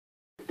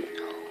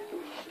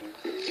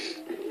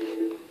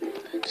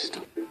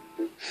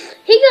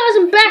guys,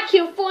 I'm back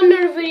here for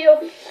another video,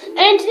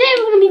 and today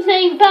we're going to be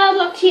playing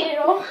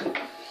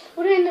Battleblocktheater.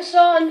 We're doing this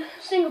on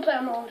single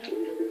player mode.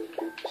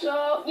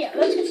 So yeah,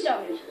 let's get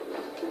started.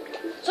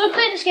 So I've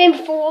played this game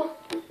before.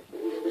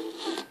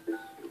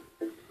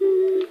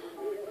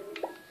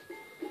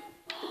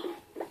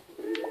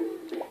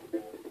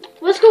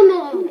 Let's go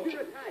normal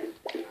mode.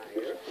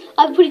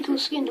 I have a pretty cool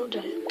skin, don't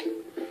I?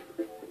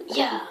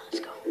 Yeah, let's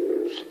go.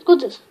 Let's go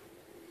with this.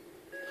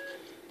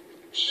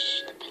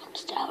 Shh, the film's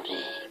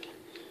starting.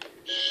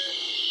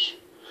 Shh.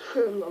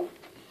 Hello.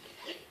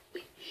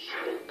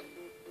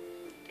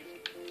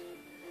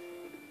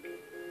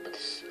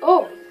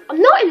 Oh,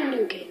 I'm not in a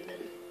new game then.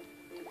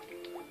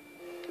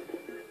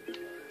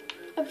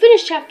 I've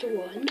finished chapter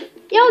 1.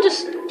 Yeah, I'll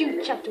just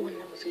do chapter 1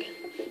 now again.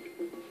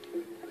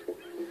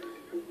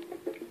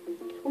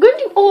 We're going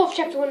to do all of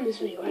chapter 1 in this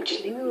video,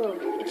 actually. We will.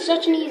 It's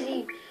such an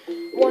easy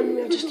one,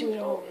 we'll just do it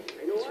all.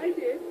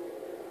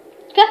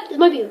 Okay, this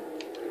might be a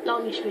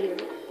longish video.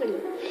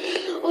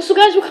 Also,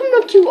 guys, we're coming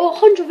up to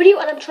 100 video,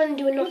 and I'm trying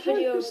to do enough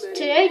videos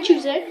today,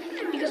 Tuesday,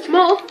 because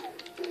tomorrow,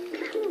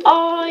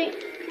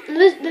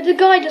 the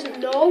guy doesn't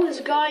know. There's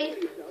a guy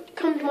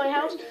come to my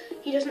house.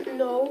 He doesn't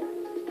know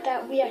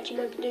that we actually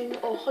might be doing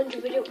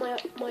 100 video, my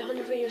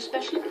 100 video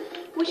special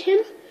with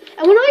him.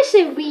 And when I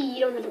say we,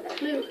 you don't have a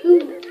clue. Who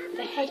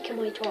the heck am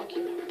I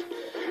talking about?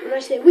 When I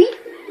say we,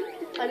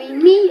 I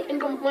mean me and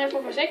Gump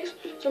 456.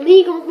 So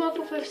me, Gump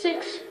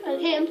 456,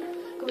 and him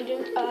going to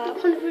be doing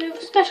 100 video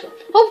special.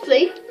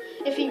 Hopefully,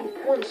 if he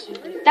wants to.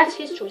 That's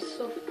his choice.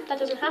 So if that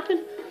doesn't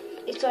happen,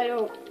 it's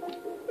either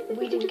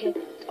we didn't get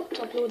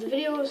to upload the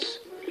videos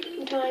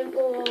in time,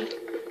 or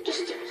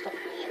just stuff.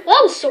 Well,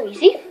 that was so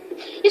easy.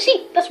 You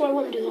see, that's what I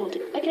want to do the whole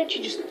thing. I can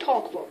actually just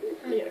talk for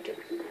a minute or two.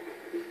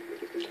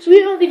 So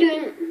we're going to be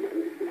doing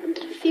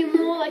a few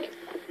more, like,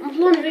 I'm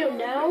uploading a video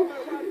now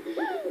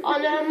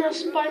on a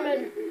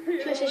Spider-Man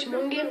PlayStation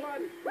 1 game.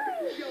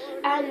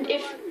 And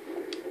if...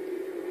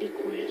 Be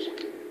quiet.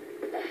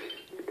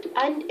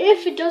 And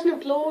if it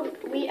doesn't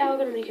upload, we are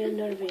going to make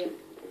another video.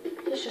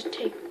 Let's just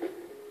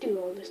do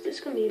all this. This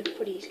is going to be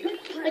pretty easy.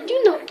 I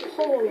do know the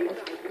whole of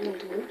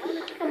World 1.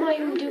 I might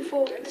even do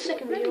for the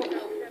second video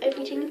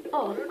everything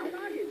on.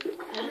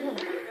 I don't know.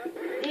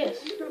 Yes.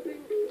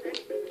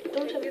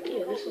 Don't have it.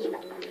 Yeah, this is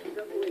what I'm doing.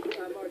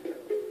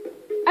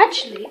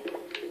 Actually,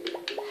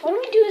 why don't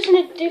we do this in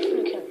a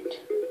different account?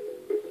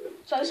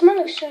 So it's not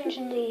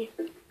exchanging the.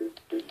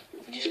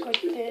 If we just go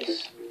like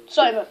this.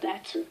 Sorry about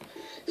that.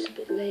 It's a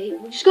bit late.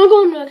 We're just gonna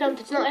go on an account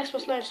that's not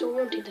Xbox Live, so it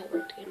won't take that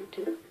long to get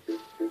into.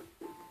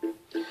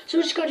 So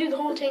we're just gonna do the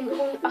whole thing,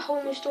 a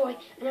whole new story,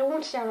 and I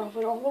won't start off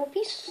with a whole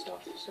piece of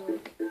stuff. So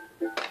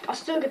I'll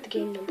still get the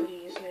game done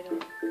pretty easily though.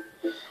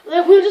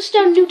 We'll just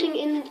start a new thing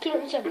in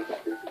 2007.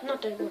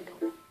 Not that one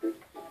though.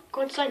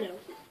 Go and sign out.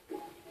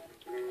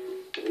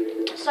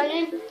 Sign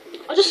in.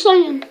 I'll just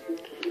sign in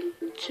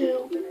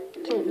to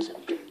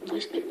 2007.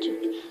 Nice picture.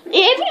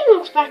 Yeah, everything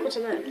looks backwards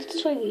on that.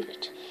 Let's try to leave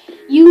it.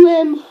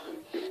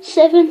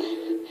 7,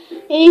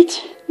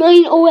 8,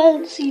 9,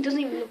 OLC. Doesn't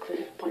even look like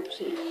it.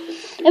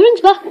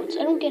 Everything's backwards.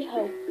 I don't get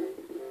how.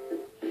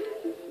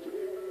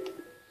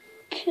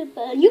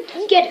 You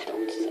can get it though.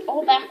 It's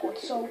all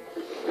backwards. So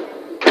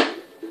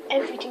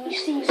everything you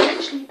see is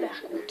actually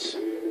backwards.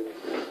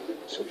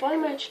 So if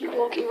I'm actually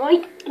walking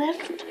right,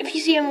 left. If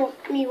you see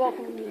me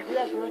walking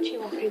left, I'm actually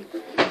walking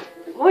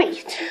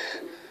right.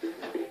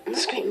 On the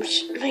screen,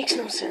 which makes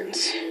no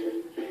sense.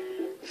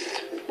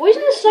 Why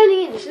isn't this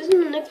signing in? This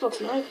isn't an Xbox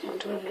Live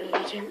account or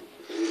anything.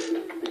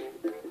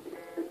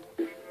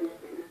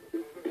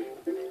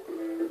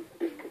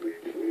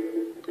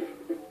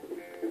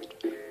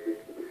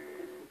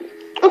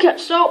 Okay,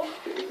 so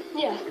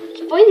yeah,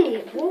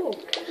 finally, whoa!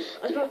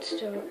 I was about to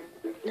start.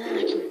 Nah,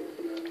 I can't.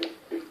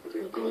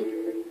 We're going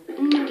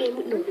new game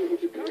with no.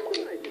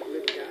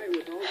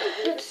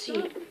 Let's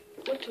see.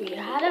 What do we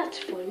have? That's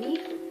funny.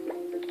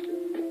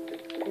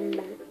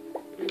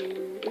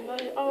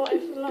 Oh,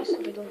 I've a lot of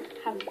stuff I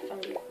haven't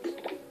found yet.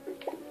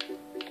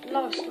 A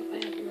lot of stuff I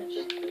haven't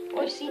watched.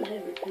 Oh, I've seen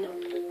him.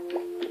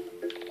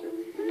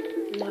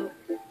 No.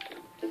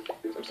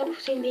 I'm still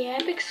seeing the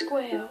epic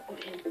square of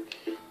him.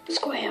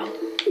 Square.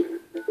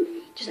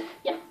 Just,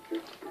 yeah.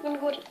 I'm going to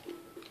go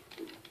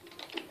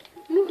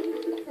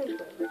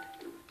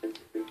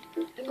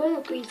I'm going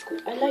with green square.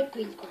 I like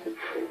green square.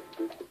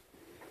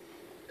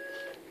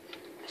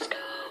 Let's go.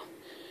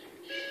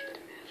 The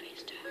movie's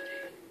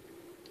starting.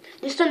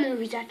 This time the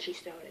movie's actually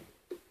starting.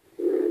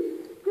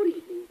 Good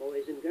evening,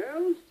 boys and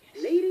girls,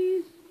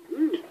 ladies,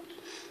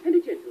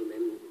 and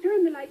gentlemen.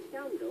 Turn the lights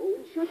down low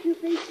and shut your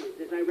faces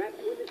as I wrap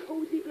you in the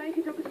cozy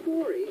blanket of a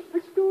story.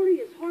 A story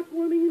as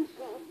heartwarming and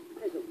soft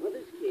as a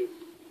mother's kiss.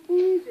 Or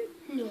is it?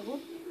 No.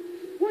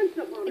 Once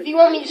upon If you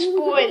want me to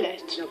spoil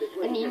it,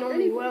 and you know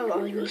me well, I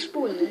will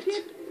spoil it.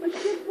 a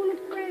ship full of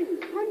friends,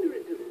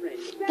 hundreds of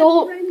friends.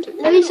 Though,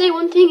 let me say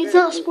one thing, it's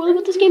not a spoiler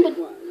about this game, but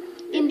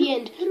in the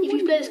end, if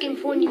you've played this game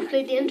before and you've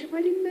played the end,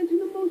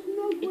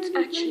 it's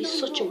actually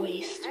such a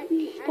waste.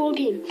 The whole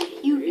game,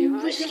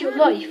 you risk your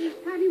life,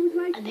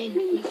 and then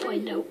you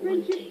find out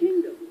one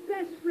thing.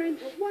 best friend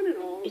to one and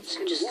all. It's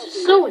just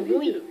so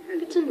annoying.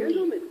 It's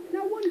annoying.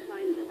 Now one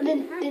fine And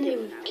then they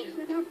would house kill.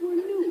 set out for a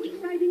new,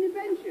 exciting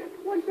adventure.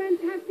 What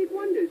fantastic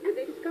wonders would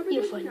they discover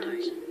You'll this find time?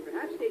 out.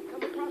 Perhaps they'd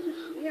come across a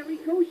scary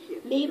ghost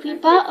ship. Maybe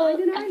Perhaps they'd find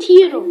an island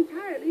Battleblocktheater. made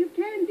entirely of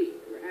candy.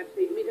 Perhaps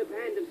they'd meet a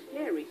band of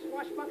scary,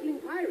 swashbuckling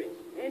pirates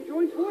and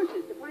join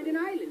forces to find an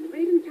island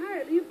made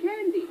entirely of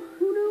candy.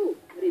 Who knew?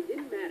 But it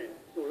didn't matter.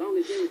 So long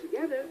as they were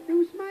together, there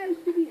were smiles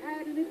to be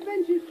had and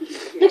adventures to be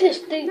shared. Look at this.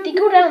 They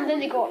go down and then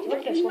they go up.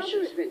 Look at this. Watch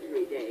Another this.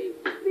 adventure day.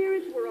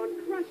 Spirits were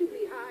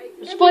uncrushably high.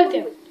 There's 5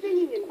 there. Everyone was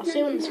singing and I'll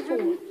say when there's dancing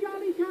and 4. having a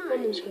jolly time. One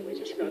of them's going to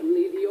be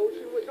Suddenly the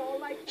ocean was all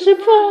like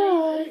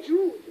Surprise! A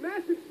huge,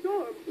 massive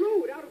storm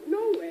brewed out of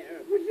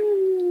nowhere.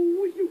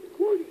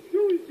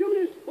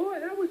 Boy,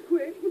 that was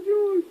quick.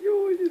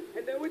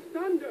 And there was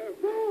thunder.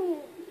 Boom!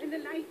 And the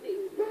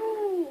lightning.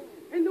 Boom!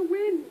 And the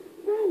wind.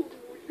 Boom!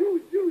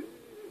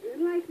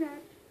 And like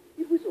that,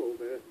 it was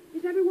over.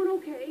 Is everyone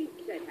okay?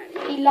 Said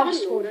Hattie. He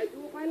lost I don't know one. what I'd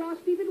do if I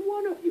lost even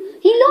one of you.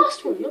 He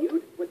lost one, look.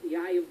 Continued, but the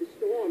eye of the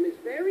storm is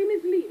very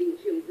misleading,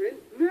 children.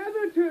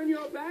 Never turn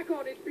your back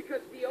on it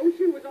because the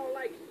ocean was all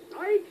like,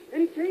 psych,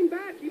 and it came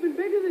back even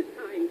bigger this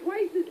time,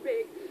 twice as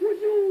big.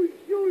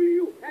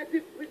 As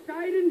if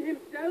Poseidon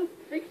himself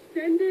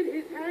extended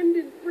his hand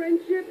in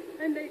friendship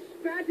and they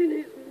spat in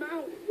his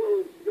mouth.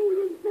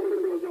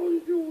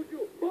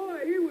 Boy,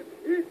 he was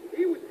pissed.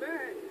 He was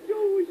mad.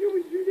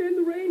 And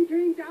the rain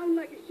came down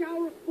like a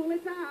shower of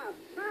bullets.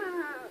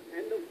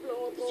 And the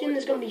floorboards Soon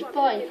there's gonna be were 5.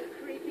 bumping and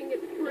creaking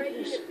and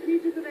breaking, and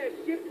pieces of their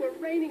ship were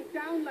raining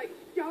down like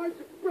shards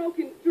of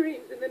broken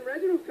dreams. And then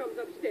Reginald comes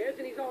upstairs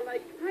and he's all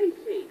like, I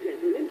say,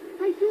 gentlemen,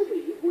 I do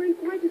believe we're in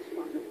quite a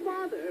spot of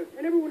bother.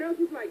 And everyone else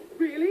was like,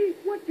 really?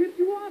 What tipped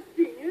you off,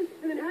 genius?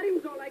 And then Hattie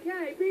was all like,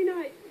 hey, be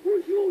nice.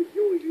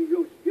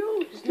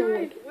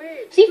 Giant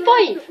waves. See,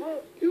 throwing 5. the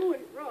boat to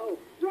and fro,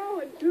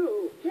 throwing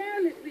to,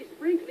 carelessly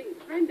sprinkling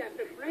friend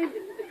after friend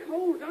into the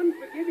cold,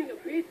 unforgiving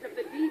abyss of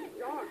the deep,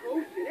 dark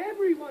ocean.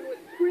 Everyone was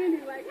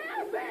screaming like,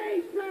 help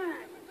me,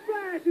 splash,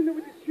 splash, and there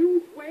was this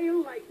huge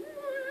whale like,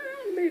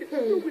 it made it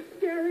super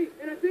scary,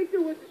 and I think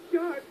there was a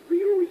shark.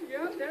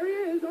 Yep, there he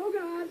is, oh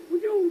God.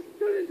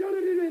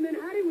 And then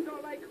Hattie was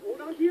all like,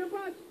 hold on to your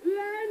butts,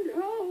 land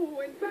ho,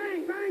 and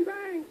bang, bang,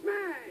 bang,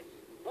 smash.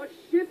 A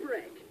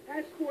shipwreck,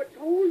 as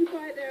foretold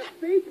by their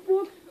fate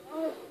books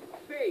of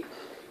fate.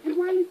 And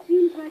while it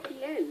seems like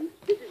the end,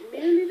 this is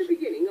merely the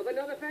beginning of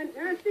another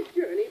fantastic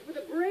journey for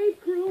the brave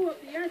crew of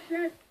the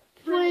SS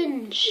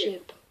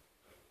Friendship.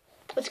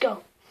 Let's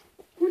go.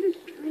 What a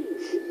strange,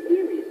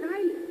 mysterious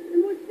island.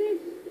 And what's this?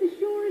 The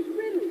shore is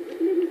riddled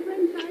with little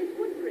friend-sized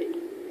footprints.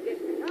 Guess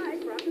the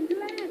tide brought them to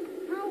land.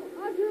 How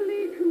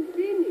utterly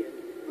convenient.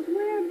 But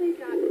where have they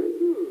gotten?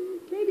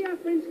 Maybe our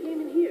friends came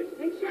in here to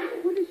take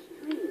shelter. What a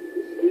strange,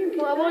 mysterious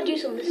Well, I want to do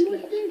some island. listening.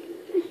 And what's this?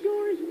 The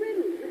shore is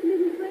riddled with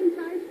little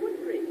friend-sized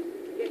footprints.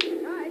 Guess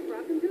the tide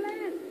brought them to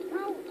land.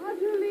 How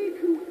utterly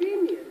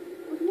convenient.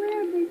 But where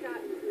have they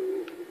gotten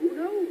to? Who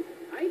knows?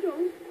 I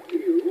don't. Do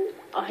you?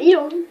 I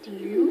don't. Do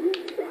you?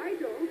 I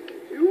don't.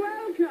 You're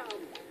welcome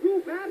to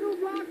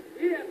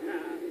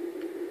Battleblocktheater.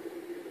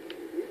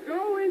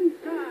 Go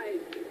inside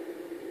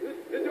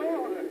the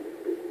door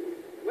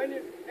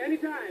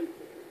anytime.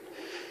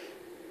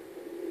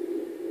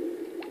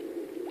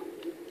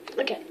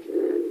 Okay.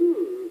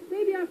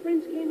 Maybe our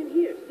friends came in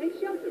here to take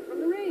shelter from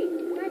the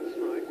rain. That's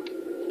smart.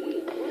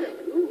 Gee, what a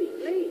gloomy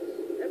place.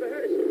 Never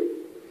heard of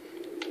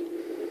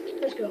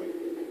it. Let's go.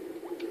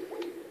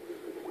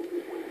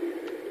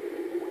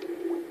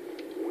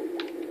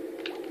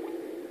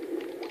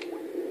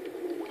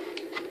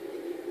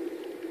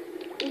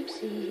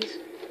 Oopsies.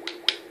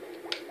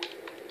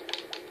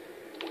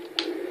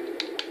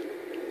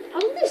 How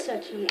did this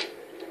actually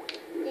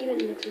even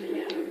looks like they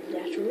have the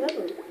actual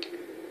level?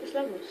 This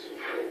levels.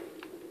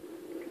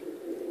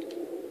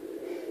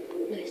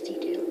 Nice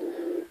detail.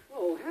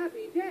 Oh,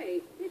 happy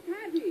day. It's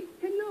Hattie.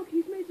 And look,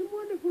 he's made some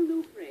wonderful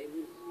new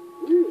friends.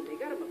 They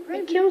got him a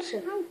present. kills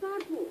him. How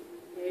thoughtful.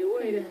 Hey,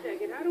 wait a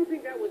second. I don't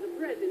think that was a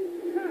present.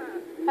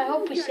 I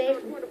hope we Those save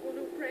guys him. aren't wonderful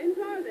new friends,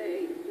 are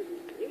they? Just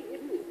stay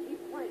hidden and keep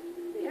quiet.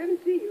 They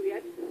haven't seen you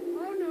yet.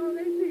 Oh, no,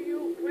 they see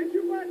you. Clench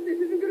your butt. This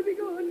isn't going to be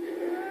good.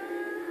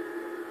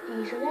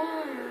 He's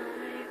alive.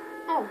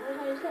 Oh,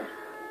 what is that?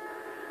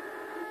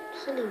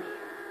 Silly me.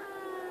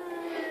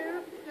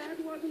 Yep, that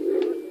wasn't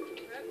good.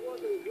 That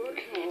wasn't good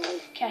at all.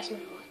 Cast my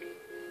vote.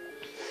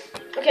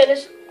 Okay,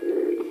 let's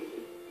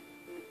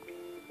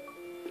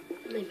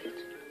leave it.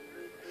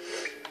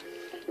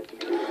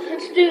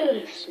 Let's do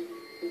this.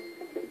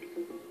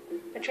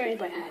 Betrayed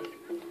by Hattie.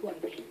 What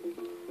I mean.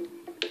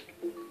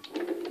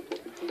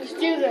 Let's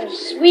do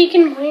this. We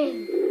can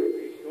win.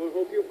 We sure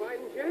hope you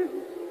find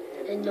gems.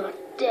 And not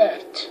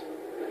dead.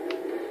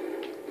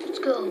 Let's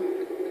go.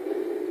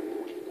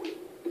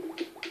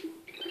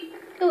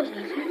 That was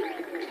easy.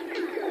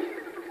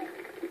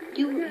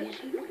 You were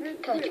easy.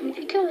 Catch me if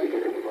you can.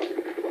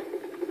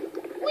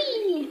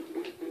 Whee!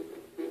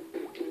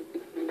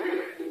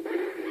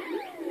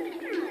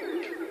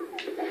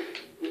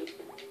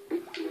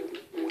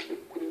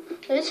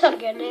 This is how to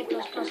get an A++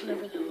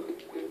 level though.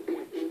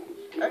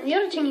 And the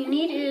other thing you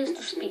need is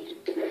the speed.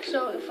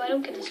 So if I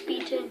don't get the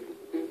speed thing,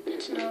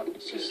 it's not,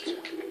 it's just... I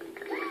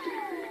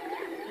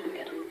don't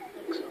get it,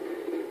 like so.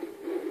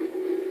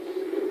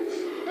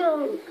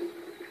 No!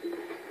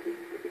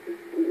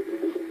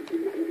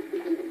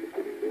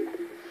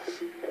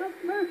 A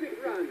perfect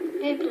run.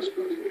 A++.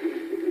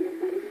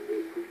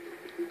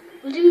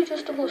 We'll do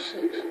just the whole 6.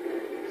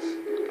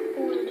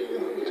 Or we'll do the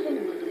whole thing,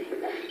 will we?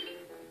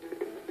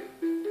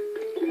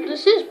 Well,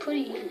 this is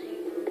pretty easy.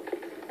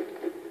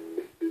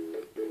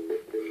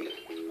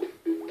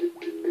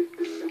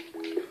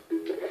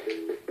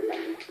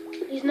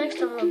 These next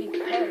time I'll be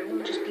prepared, it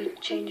won't just be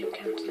changing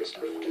counts and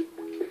stuff.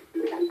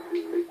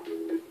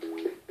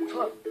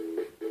 But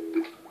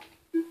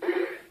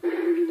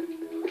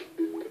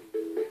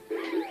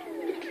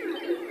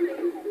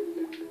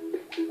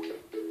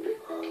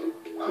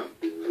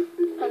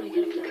how do we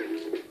get up there?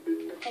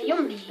 Hey,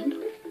 you're mean.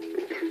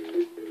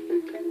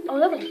 Oh,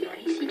 that was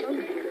nice. He done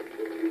it.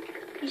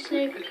 He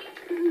saved me.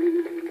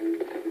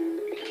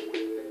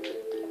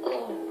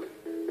 Oh,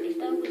 if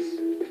that was...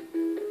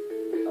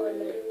 Oh, I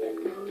like that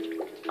mode.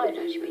 I'd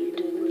actually be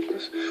doing with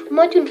this. Am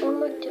I doing all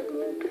my dead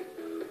mode?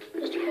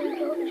 Just playing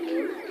garbage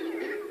mode.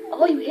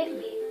 Oh, you hit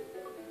me.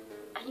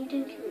 And you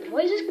didn't kill me.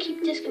 Why does this keep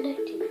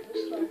disconnecting?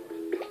 It's like...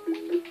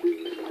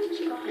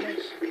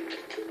 Surprise.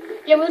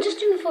 Yeah, we'll just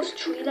do the first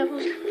 3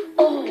 levels.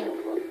 Oh,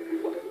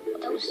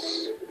 that was...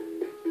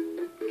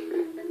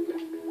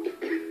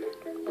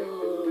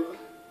 Oh.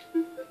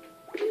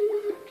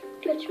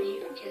 Catch me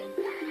if you can.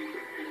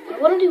 I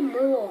want to do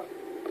more.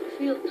 I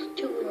feel it's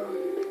too long.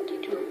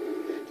 Take too long.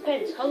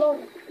 Depends, how long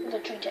will the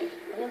tree take?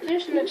 I'm going to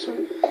finish the next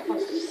one. I'll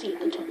see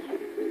the time.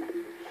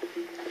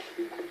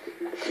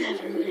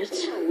 11 minutes.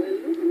 Oh, well,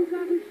 look who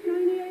got a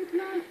shiny A+.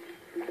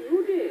 Who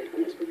did?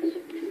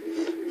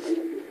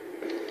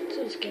 So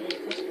it's getting A++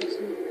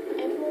 and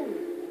everyone.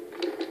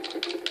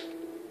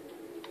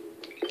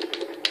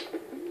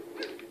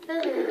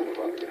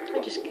 I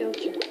just killed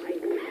you.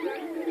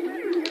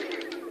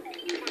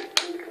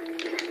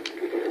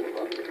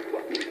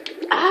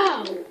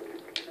 Ow!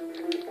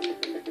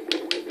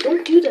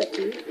 Don't do that,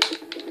 dude.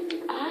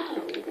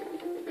 Ow!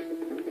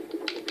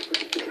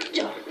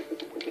 Duh.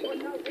 Your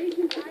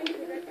salvation lies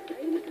with that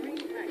tiny green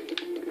packet.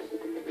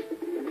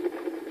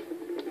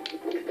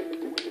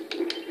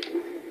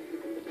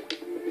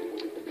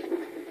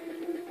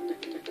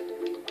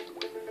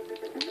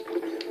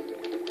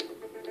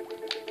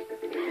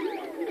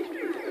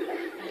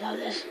 I love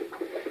this.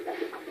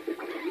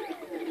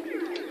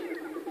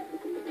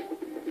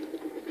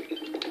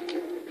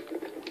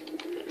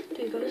 Do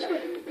you go this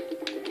way?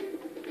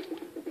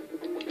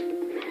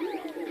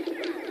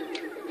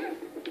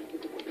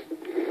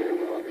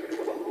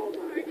 Oh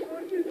my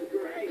goodness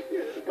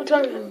gracious! What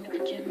time is it?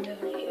 Gym down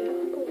here.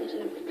 What was it?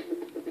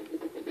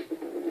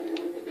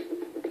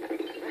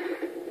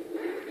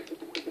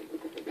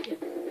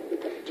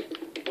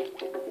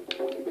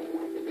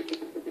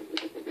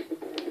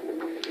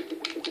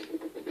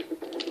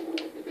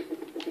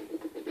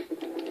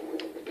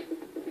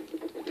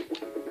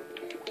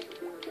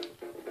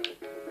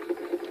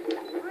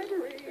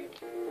 Ivory!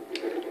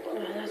 Oh,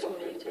 that's what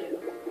we need to do.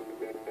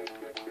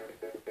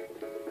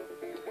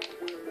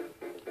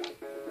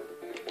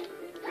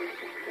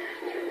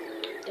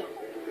 Done.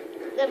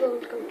 Level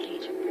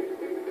complete.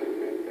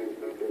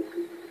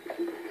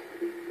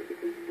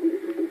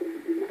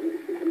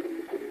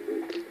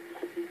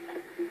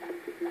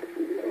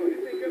 Oh, you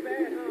think you're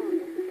bad, huh?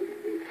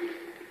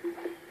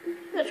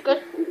 That's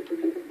good.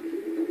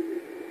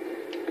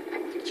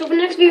 So for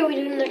the next video we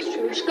do the next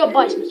tree. We're just gonna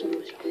buy some stuff.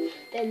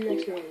 Then the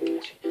next one we do the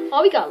next tree.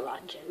 Oh, we got a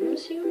lot of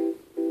gems here.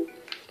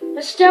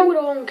 Let's start with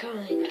one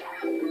kind.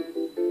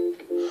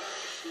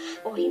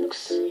 Oh, he looks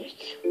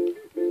sick.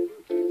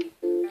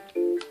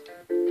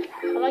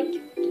 I like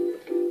you.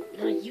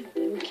 Not you,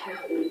 but I don't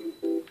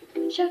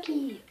care.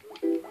 Chucky.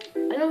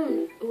 I know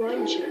who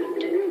I'm shooting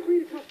to. Feel free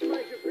to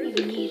customize your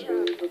Even need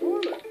him.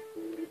 performer.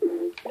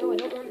 No, I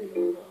don't want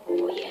him.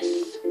 Oh, yes.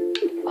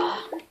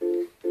 Ah.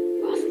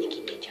 Ah,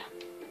 sneaky ninja.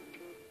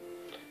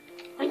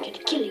 I'm going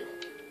to kill you.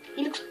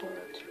 He looks bold.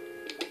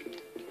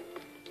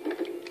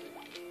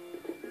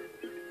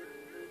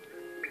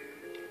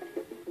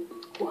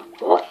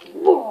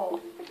 Whoa.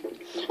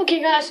 Okay,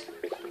 guys.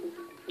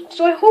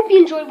 So I hope you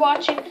enjoyed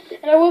watching,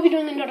 and I will be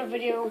doing another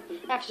video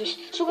after this.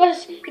 So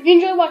guys, if you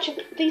enjoyed watching,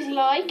 please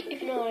like.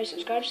 If you don't already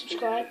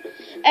subscribe.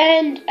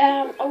 And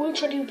I will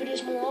try to do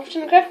videos more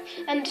often, okay?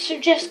 And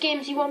suggest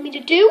games you want me to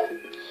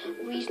do.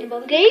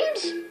 Reasonable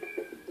games.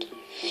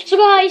 So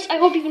guys, I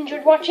hope you've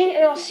enjoyed watching,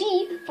 and I'll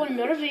see you for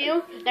another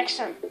video next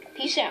time.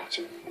 Peace out.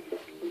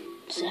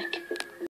 Sick.